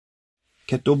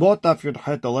Ketubot Daf Yud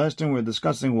Het, the last thing we were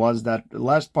discussing was that the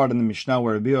last part in the Mishnah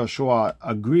where Rabbi Yoshua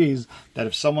agrees that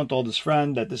if someone told his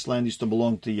friend that this land used to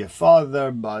belong to your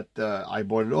father, but I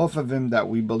bought it off of him, that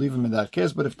we believe him in that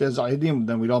case, but if there's Aidim,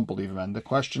 then we don't believe him. And the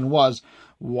question was,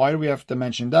 why do we have to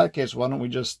mention that case? Why don't we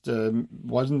just,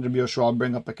 wasn't Rabbi Yoshua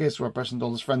bring up a case where a person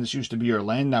told his friend, this used to be your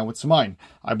land, now it's mine,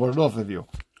 I bought it off of you.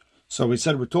 So we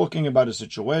said we're talking about a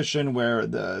situation where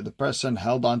the person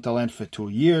held on to land for 2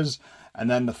 years, and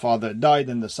then the father died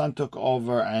and the son took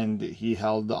over and he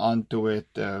held on to it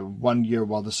 1 year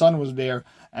while the son was there,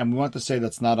 and we want to say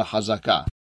that's not a hazakah.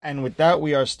 And with that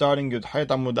we are starting Yud Chet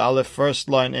Amud Aleph, first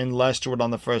line in, last word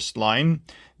on the first line.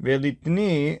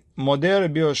 Velitni moder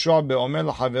Rabbi Yoshua be'omer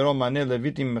l'chavero maneh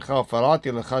levitim mecha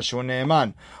farati lecha shu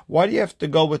ne'eman. Why do you have to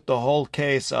go with the whole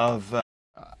case of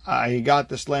I got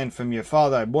this land from your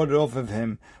father, I bought it off of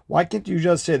him? Why can't you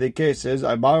just say the case is,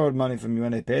 I borrowed money from you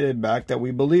and I paid it back, that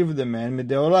we believe the man,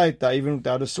 mideoraita, even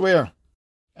without a swear?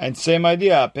 And same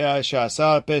idea,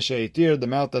 the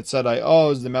amount that said I owe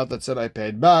is the amount that said I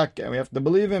paid back, and we have to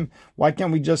believe him. Why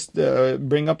can't we just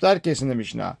bring up that case in the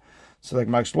Mishnah? So like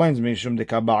Mark explains, because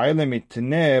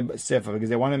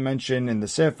they want to mention in the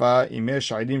Sefer, we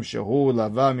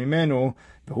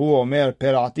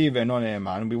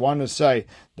want to say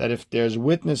that if there's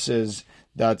witnesses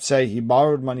that say he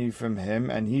borrowed money from him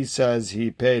and he says he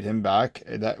paid him back,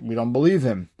 that we don't believe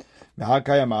him. But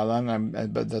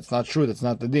that's not true, that's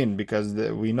not the din, because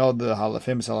we know the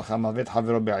famous halacha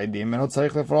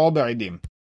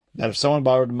that if someone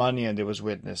borrowed money and there was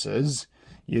witnesses,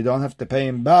 you don't have to pay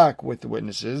him back with the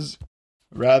witnesses.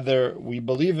 Rather, we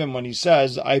believe him when he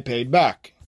says, I paid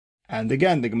back. And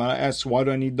again, the Gemara asks, why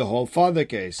do I need the whole father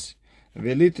case?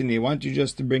 Velitini, why don't you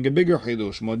just bring a bigger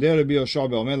chidush?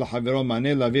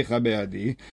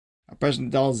 A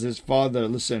person tells his father,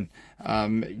 listen,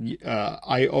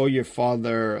 I owe your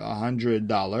father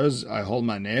 $100. I hold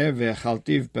maneh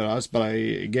ve'chaltiv peras, but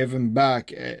I gave him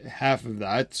back half of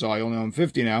that, so I only owe him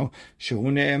 50 now.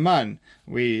 Shehu ne'eman.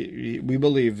 We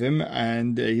believe him,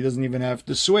 and he doesn't even have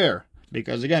to swear,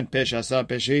 because again, pesh asa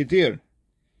pesh hitir.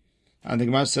 And the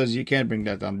Gemara says you can't bring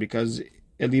that down because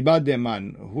Elibad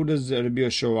Deman, who does Rabbi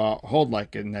Yoshua hold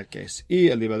like in that case?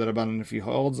 Elibad Rabbanan, if he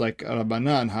holds like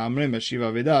Rabbanan, Ha'amrim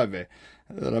Shiva Vedave.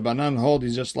 Rabbanan hold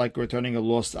he's just like returning a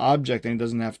lost object and he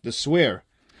doesn't have to swear.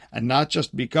 And not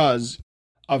just because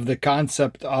of the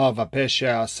concept of a peshe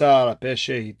asar, a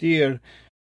peshe hitir,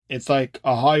 it's like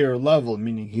a higher level,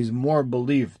 meaning he's more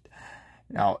believed.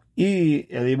 Now,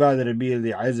 Elibad Rabbi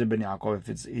Eliezer ben Yaakov,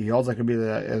 if he holds like Rabbi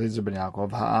Eliezer ben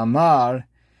Yaakov, Ha'amar,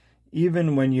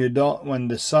 even when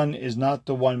the son is not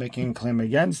the one making a claim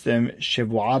against him,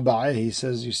 Shivua ba'eh, he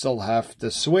says you still have to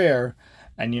swear,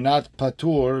 and you're not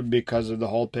patur because of the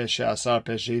whole peshe asar,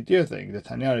 peshe hitir thing. The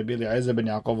Tanya Rabbi Eliezer ben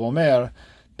Yaakov Omer,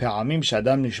 Pe'amim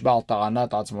shadam nishbal ta'anat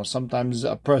atzmo. Sometimes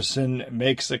a person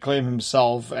makes a claim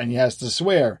himself and he has to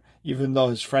swear, even though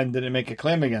his friend didn't make a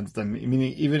claim against him.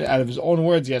 Meaning, even out of his own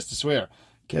words, he has to swear.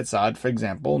 Ketzad, for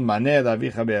example, maneh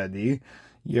lavicha be'adi,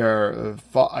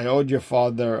 I owed your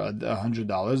father $100,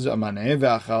 maneh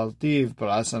ve'achaltiv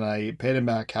peras, and I paid him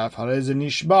back half. Harez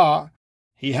nishba.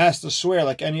 He has to swear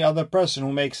like any other person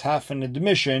who makes half an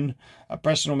admission. A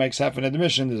person who makes half an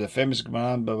admission, there's a famous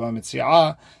Gemara Bava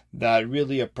Metzia that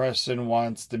really a person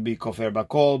wants to be kofer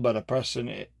bakol, but a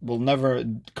person will never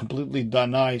completely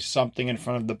deny something in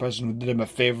front of the person who did him a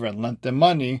favor and lent them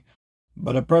money,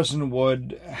 but a person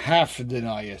would half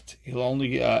deny it. He'll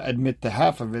only admit to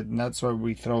half of it, and that's why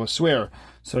we throw a swear.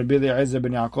 So Rabbi Eliezer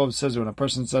ben Yaakov says when a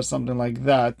person says something like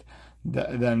that,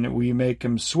 then we make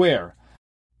him swear.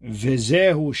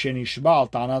 Vizehu shenishbal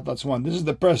ta'anat atzman. This is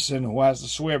the person who has to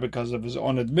swear because of his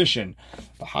own admission.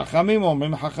 The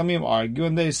Hachamim argue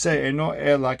and they say eno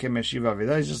ela kemeshiva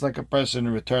vida. It's just like a person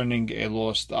returning a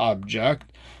lost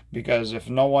object, because if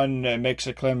no one makes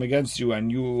a claim against you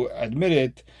and you admit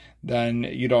it, then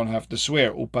you don't have to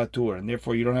swear, upatur, and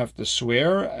therefore you don't have to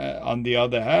swear. On the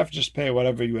other half, just pay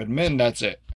whatever you admit, and that's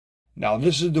it. Now,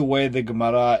 this is the way the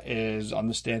Gemara is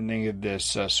understanding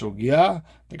this sugya.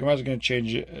 The Gemara is going to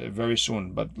change it very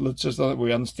soon, but let's just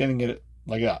we're understanding it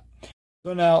like that.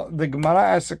 So now, the Gemara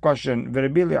asks a question,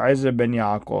 Rabbi Eliezer ben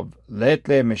Yaakov,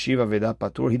 letle meshiva veda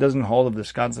patur. He doesn't hold of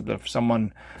this concept that if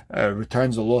someone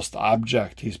returns a lost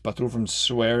object, he's patur from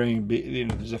swearing.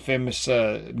 There's a famous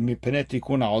mipnei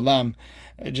tikun ha'olam,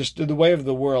 just the way of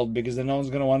the world, because then no one's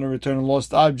going to want to return a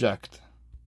lost object.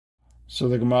 So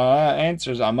the Gemara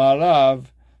answers, Amar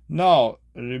Rav, no,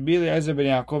 Rabbi Eliezer ben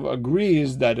Yaakov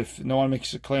agrees that if no one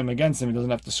makes a claim against him, he doesn't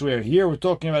have to swear. Here we're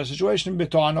talking about a situation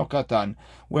b'to'ano katan,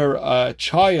 where a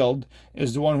child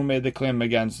is the one who made the claim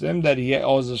against him that he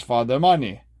owes his father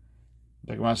money.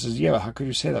 The Gemara says, yeah, but how could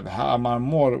you say that? Ha'amar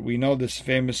mor, we know this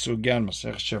famous sugyan,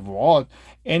 Masech Shavuot,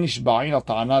 en ishba'in al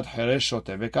ta'anat heresh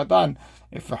shoteh ve'katan.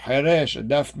 If a heresh, a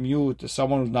deaf mute,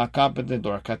 someone who's not competent,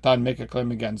 or a katan make a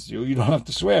claim against you, you don't have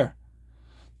to swear.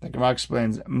 The Gemara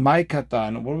explains, my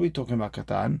katan, what are we talking about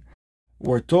katan?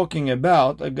 We're talking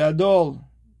about a gadol.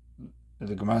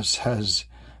 The Gemara says,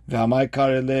 ve'amai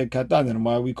karele katan, then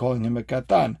why are we calling him a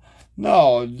katan?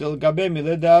 No,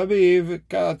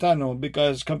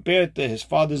 because compared to his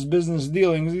father's business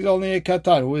dealings, he's only a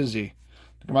katan. Who is he?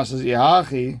 The Gemara says,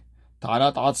 Yahachi,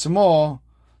 Ta'anat Atzmo,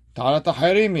 Ta'anat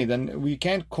Harimi. Then we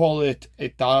can't call it a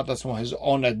Ta'anat Atzmo, his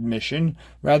own admission.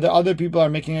 Rather, other people are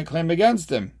making a claim against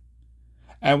him.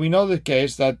 And we know the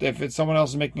case that if it's someone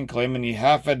else making a claim and he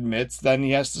half admits, then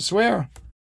he has to swear.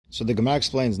 So the Gemara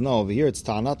explains, no, over here it's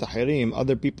Ta'anat Harim.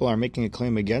 Other people are making a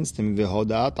claim against him.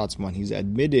 V'hoda'at atzman. He's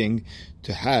admitting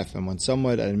to half. And when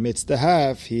someone admits to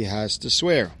half, he has to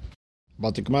swear.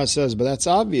 But the Gemara says, but that's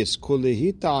obvious.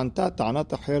 Kulihi ta'anta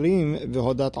ta'anat harim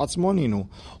v'hoda'at atzmoninu.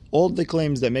 All the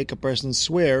claims that make a person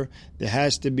swear, there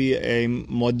has to be a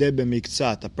modeh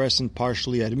b'miktzat, a person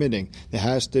partially admitting. There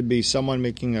has to be someone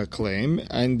making a claim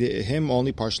and him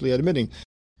only partially admitting.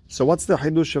 So what's the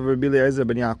Hidush of Rabbi Eliezer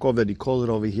ben Yaakov that he calls it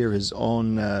over here his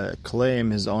own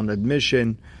claim, his own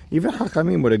admission? Even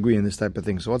Hakamim would agree in this type of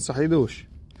thing. So what's the Hidush?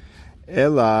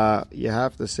 Ella, you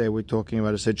have to say we're talking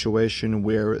about a situation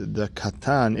where the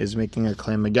Katan is making a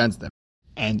claim against them.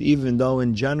 And even though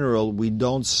in general we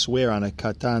don't swear on a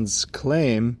Katan's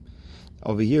claim,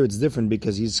 over here it's different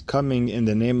because he's coming in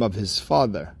the name of his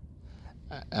father.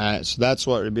 So that's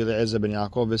what Rabbi Eliezer ben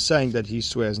Yaakov is saying, that he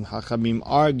swears. And Hachamim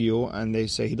argue, and they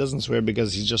say he doesn't swear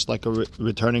because he's just like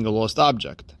returning a lost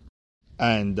object.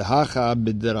 And the Hacha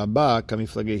b'derabah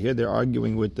kamiflageh, here they're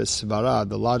arguing with the svara,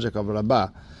 the logic of Rabbah.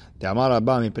 Rabbah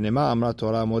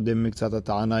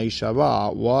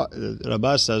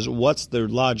says, what's the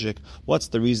logic? What's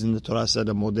the reason the Torah said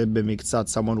a modeh b'miktzat,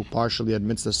 someone who partially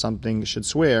admits to something should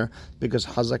swear? Because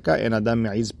hazaka en adam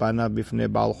me'iz panav bifnei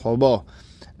ba'al chobo.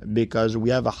 Because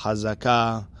we have a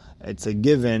hazakah, it's a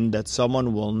given that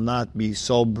someone will not be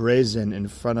so brazen in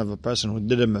front of a person who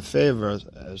did him a favor,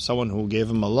 someone who gave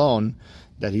him a loan,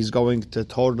 that he's going to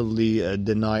totally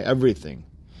deny everything.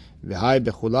 And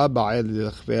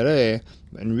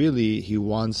really, he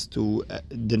wants to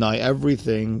deny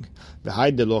everything.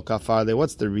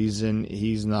 What's the reason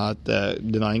he's not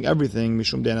denying everything?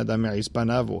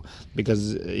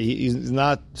 Because he's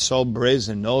not so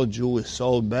brazen. No Jew is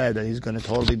so bad that he's going to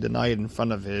totally deny it in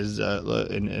front of his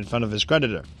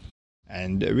creditor.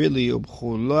 And really,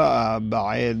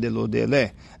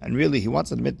 he wants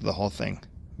to admit to the whole thing.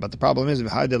 But the problem is,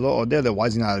 why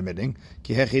is he not admitting?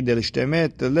 This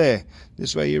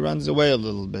way he runs away a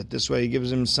little bit. This way he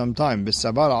gives him some time.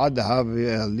 Until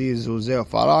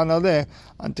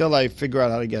I figure out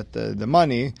how to get the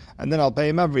money, and then I'll pay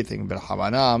him everything. And the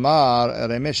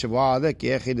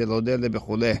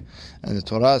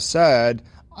Torah said,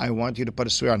 I want you to put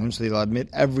a swear on him so he'll admit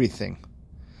everything.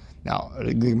 Now,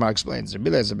 the Gemara explains, Rabbi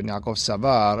Eliezer ben Yaakov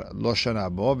savar lo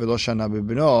shana bo v'lo shana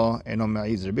b'bno eno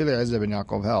me'iz. Rabbi Eliezer ben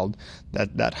Yaakov held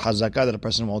that hazakah that a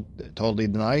person won't totally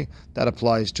deny, that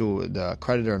applies to the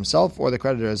creditor himself or the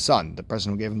creditor's son, the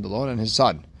person who gave him the loan and his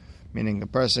son. Meaning the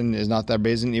person is not that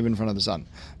brazen even in front of the son.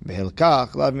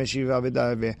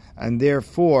 And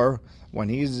therefore, when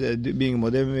he's being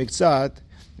modeh b'miktzat,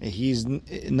 he's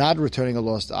not returning a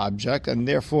lost object, and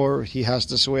therefore he has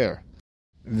to swear.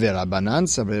 The Rabbanan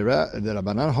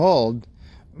hold,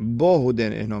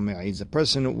 a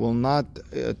person will not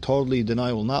totally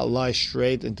deny, will not lie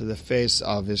straight into the face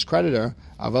of his creditor,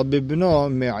 but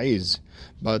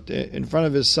in front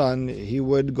of his son, he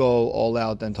would go all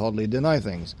out and totally deny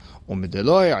things. And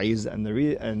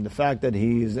the fact that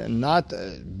he's not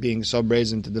being so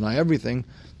brazen to deny everything,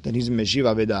 then he's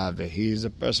he's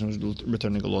a person who's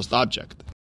returning a lost object.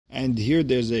 And here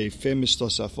there's a famous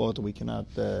Tosafot we cannot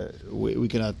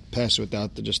pass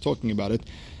without just talking about it.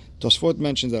 Tosafot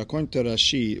mentions that according to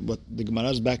Rashi, what the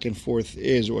Gemara's back and forth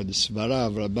is, or the Svara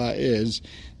of Rabbah is,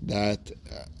 that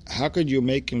how could you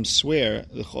make him swear?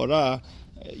 The Chorah,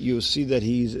 you see that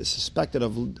he's suspected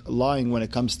of lying when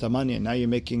it comes to money, and now you're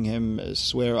making him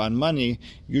swear on money.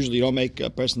 Usually you don't make a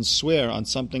person swear on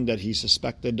something that he's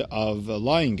suspected of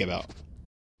lying about.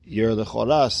 You're the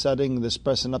Chorah setting this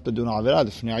person up to do an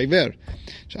Avirah,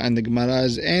 and the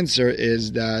Gemara's answer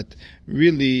is that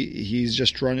really he's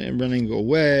just running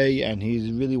away, and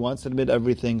he really wants to admit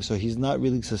everything, so he's not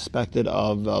really suspected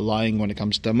of lying when it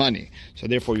comes to money. So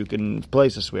therefore you can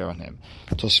place a swear on him.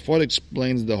 Tosfot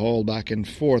explains the whole back and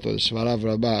forth, or the Svara of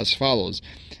Rabbah, as follows,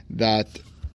 that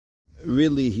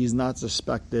really he's not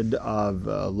suspected of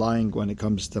lying when it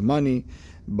comes to money.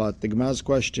 But the Gemara's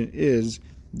question is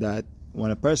that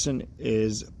when a person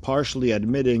is partially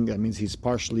admitting, that means he's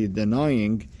partially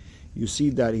denying, you see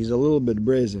that he's a little bit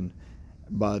brazen.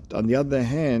 But on the other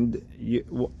hand,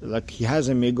 like he has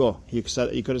a migo. He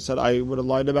could have said, I would have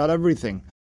lied about everything.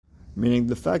 Meaning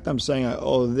the fact I'm saying I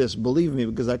owe this, believe me,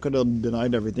 because I could have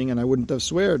denied everything and I wouldn't have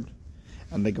sweared.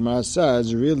 And the Gemara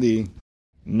says, really,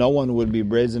 no one would be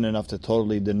brazen enough to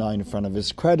totally deny in front of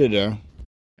his creditor,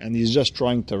 and he's just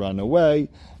trying to run away.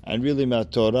 And really,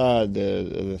 Torah,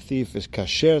 the thief is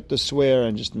kasher to swear,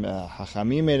 and just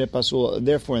hachamim made it pasul.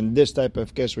 Therefore, in this type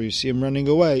of case where you see him running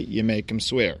away, you make him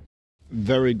swear.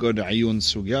 Very good ayun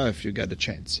sugya if you get a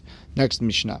chance. Next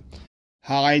Mishnah.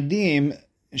 Ha'aidim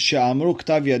she'amru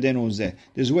ktav yadenu zeh.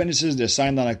 There's witnesses, they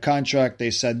signed on a contract,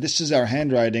 they said, this is our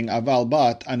handwriting, aval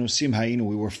bat anusim hayinu,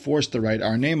 we were forced to write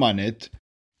our name on it.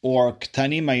 Or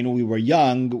ktanim hayinu, we were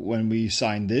young when we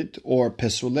signed it. Or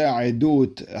pesule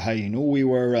aidut hayinu, we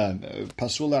were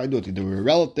pesule aidut, either we were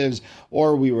relatives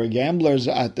or we were gamblers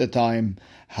at the time.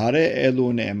 Hare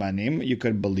elu ne'emanim, you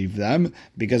could believe them,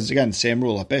 because again, same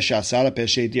rule. They're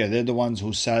the ones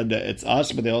who said it's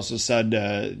us, but they also said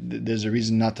there's a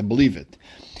reason not to believe it.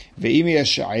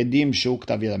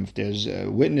 If there's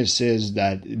witnesses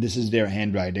that this is their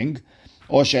handwriting,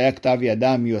 or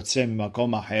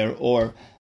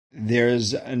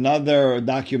there's another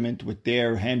document with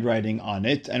their handwriting on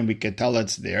it, and we can tell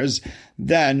it's theirs,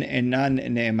 then enan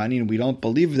ne'emanin, we don't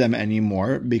believe them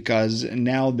anymore, because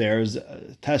now there's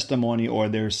testimony, or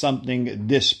there's something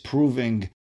disproving,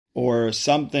 or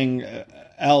something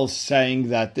else saying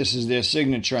that this is their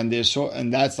signature, and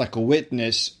that's like a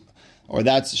witness, or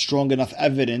that's strong enough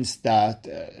evidence that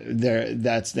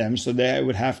that's them, so they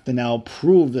would have to now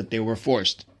prove that they were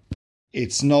forced.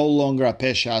 It's no longer a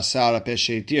pesha asar, a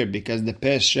pesha itir, because the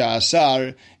pesha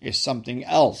asar is something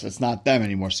else. It's not them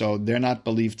anymore. So they're not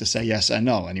believed to say yes and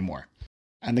no anymore.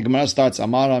 And the Gemara starts,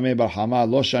 Amar Amei Bar Hama,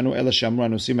 lo shanu ela shamru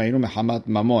anusim hayinu mehamat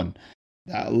mamon.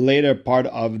 That later part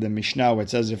of the Mishnah where it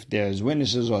says if there's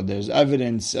witnesses or there's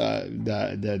evidence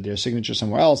that their signature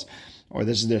somewhere else, or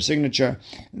this is their signature,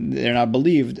 they're not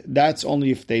believed. That's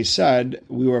only if they said,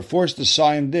 we were forced to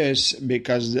sign this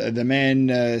because the man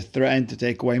threatened to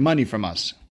take away money from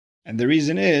us. And the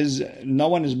reason is, no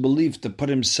one is believed to put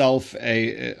himself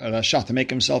a rasha, to make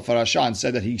himself a rasha, and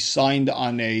said that he signed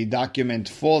on a document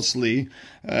falsely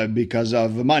because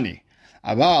of money.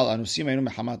 If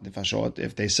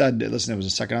they said, listen, it was a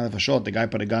second nefashot, the guy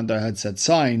put a gun to their head, said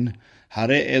sign,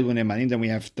 then we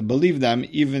have to believe them,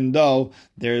 even though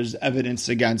there's evidence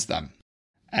against them.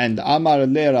 And Amar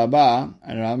le Rabba,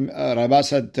 and Rabba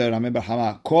said to Rami Bar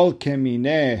Hama, Kol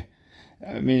kemine,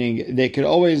 meaning they could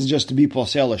always just be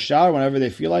posel ashar whenever they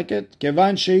feel like it.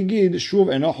 Kevan sheigid shuv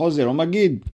eno hozer o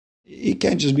magid. He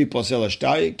can't just be posel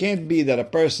ashtar. It can't be that a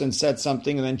person said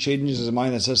something and then changes his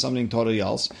mind and says something totally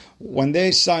else. When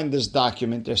they sign this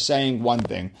document, they're saying one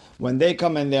thing. When they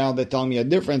come in now, they tell me a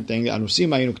different thing.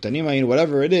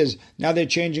 Whatever it is, now they're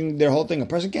changing their whole thing. A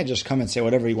person can't just come and say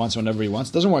whatever he wants whenever he wants.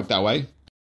 It doesn't work that way.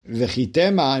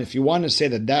 If you want to say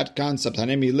that concept,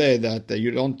 that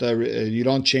you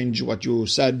don't change what you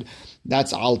said,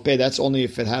 that's alpe. That's only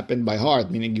if it happened by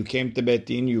heart, meaning you came to Beit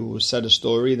Din, you said a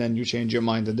story, then you change your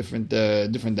mind a different day.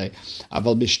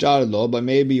 Aval bishtar lo, but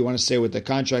maybe you want to say with the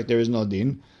contract there is no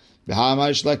din.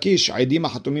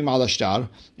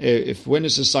 If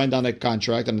witnesses signed on a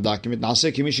contract and a document,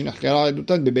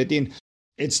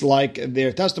 it's like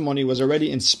their testimony was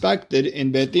already inspected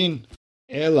in Beit Din.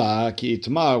 Ela ki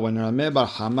itmar, when Rami Bar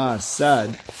Hama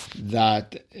said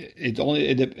that he's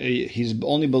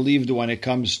only believed when it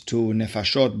comes to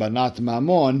nefashot but not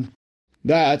mamon,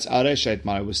 that's aresha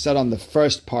itmar. It was said on the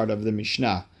first part of the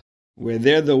Mishnah, where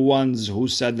they're the ones who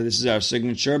said that this is our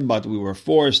signature, but we were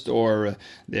forced, or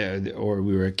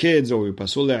we were kids, or we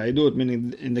pasul le'idut,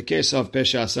 meaning in the case of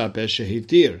pesha asa, pesha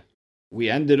hitir, we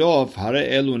ended off hare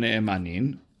elu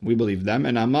ne'emanin, we believe them.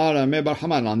 And Amar Rami Bar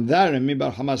Hama, on that Rami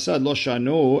Bar Hama said, Lo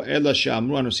shanu ela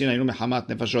she'amru anusin hayinu mehamat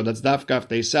nefashot. That's dafka if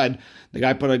they said, the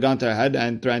guy put a gun to our head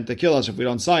and threatened to kill us if we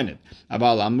don't sign it.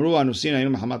 Aval amru anusin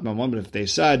hayinu mehamat mamon. But if they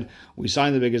said, we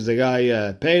signed it because the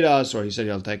guy paid us, or he said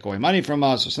he'll take away money from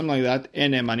us, or something like that,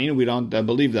 en emanin, we don't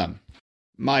believe them.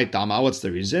 My tama, what's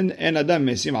the reason? En adam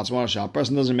mesim atzmo rasha. A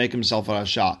person doesn't make himself a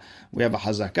rasha. We have a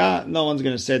hazakah. No one's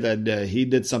going to say that he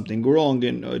did something wrong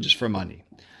just for money.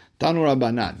 Tanu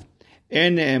Rabbanan,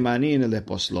 en ne'emanin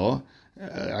leposlo.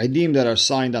 Idim that are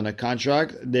signed on a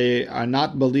contract, they are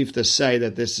not believed to say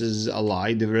that this is a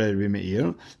lie. They are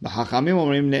believed. Now,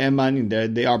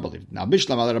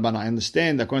 Bishlam al Rabbanan, I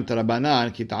understand according to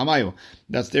Rabbanan, kitamayu.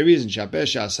 That's the reason.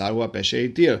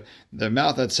 The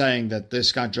mouth that's saying that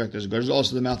this contract is good is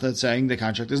also the mouth that's saying the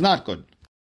contract is not good.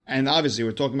 And obviously,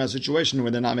 we're talking about a situation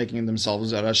where they're not making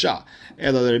themselves a rasha.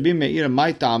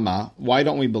 Why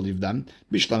don't we believe them?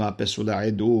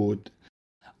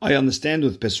 I understand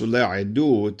with Pesulei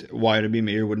Aidut why Rabbi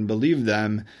Meir wouldn't believe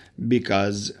them,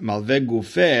 because Malveh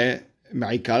Gufeh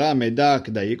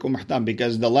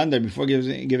because the lender, before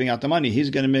giving out the money,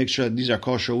 he's going to make sure that these are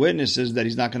kosher witnesses, that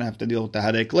he's not going to have to deal with the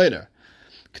headache later.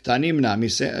 Ktanim nami,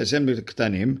 same with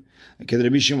Ktanim.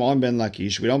 Rabbi Shimon ben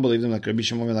Lakish, we don't believe them like Rabbi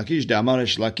Shimon ben Lakish. De Amar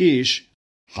Esh Lakish,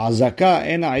 Hazaka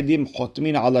en aidim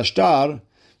chotmin ala shtar.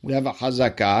 We have a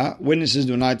hazaka. Witnesses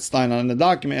do not sign on the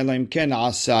document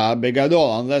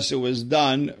unless it was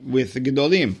done with the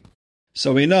gedolim.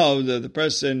 So we know that the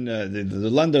person, the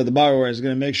lender, the borrower, is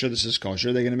going to make sure this is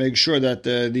kosher. They're going to make sure that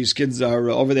these kids are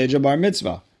over the age of bar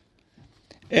mitzvah.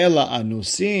 Ela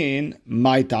anusin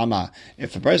maitama.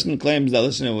 If a person claims that,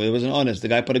 listen, it wasn't honest, the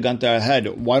guy put a gun to our head,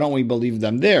 why don't we believe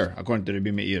them there, according to Rabbi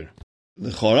Meir?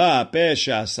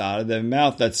 The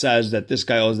mouth that says that this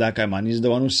guy owes that guy money is the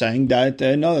one who's saying that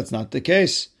no, that's not the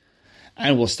case.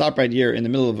 And we'll stop right here in the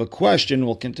middle of a question.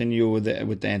 We'll continue with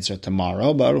the answer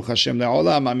tomorrow. Baruch Hashem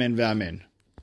le'olam, amen ve'amen.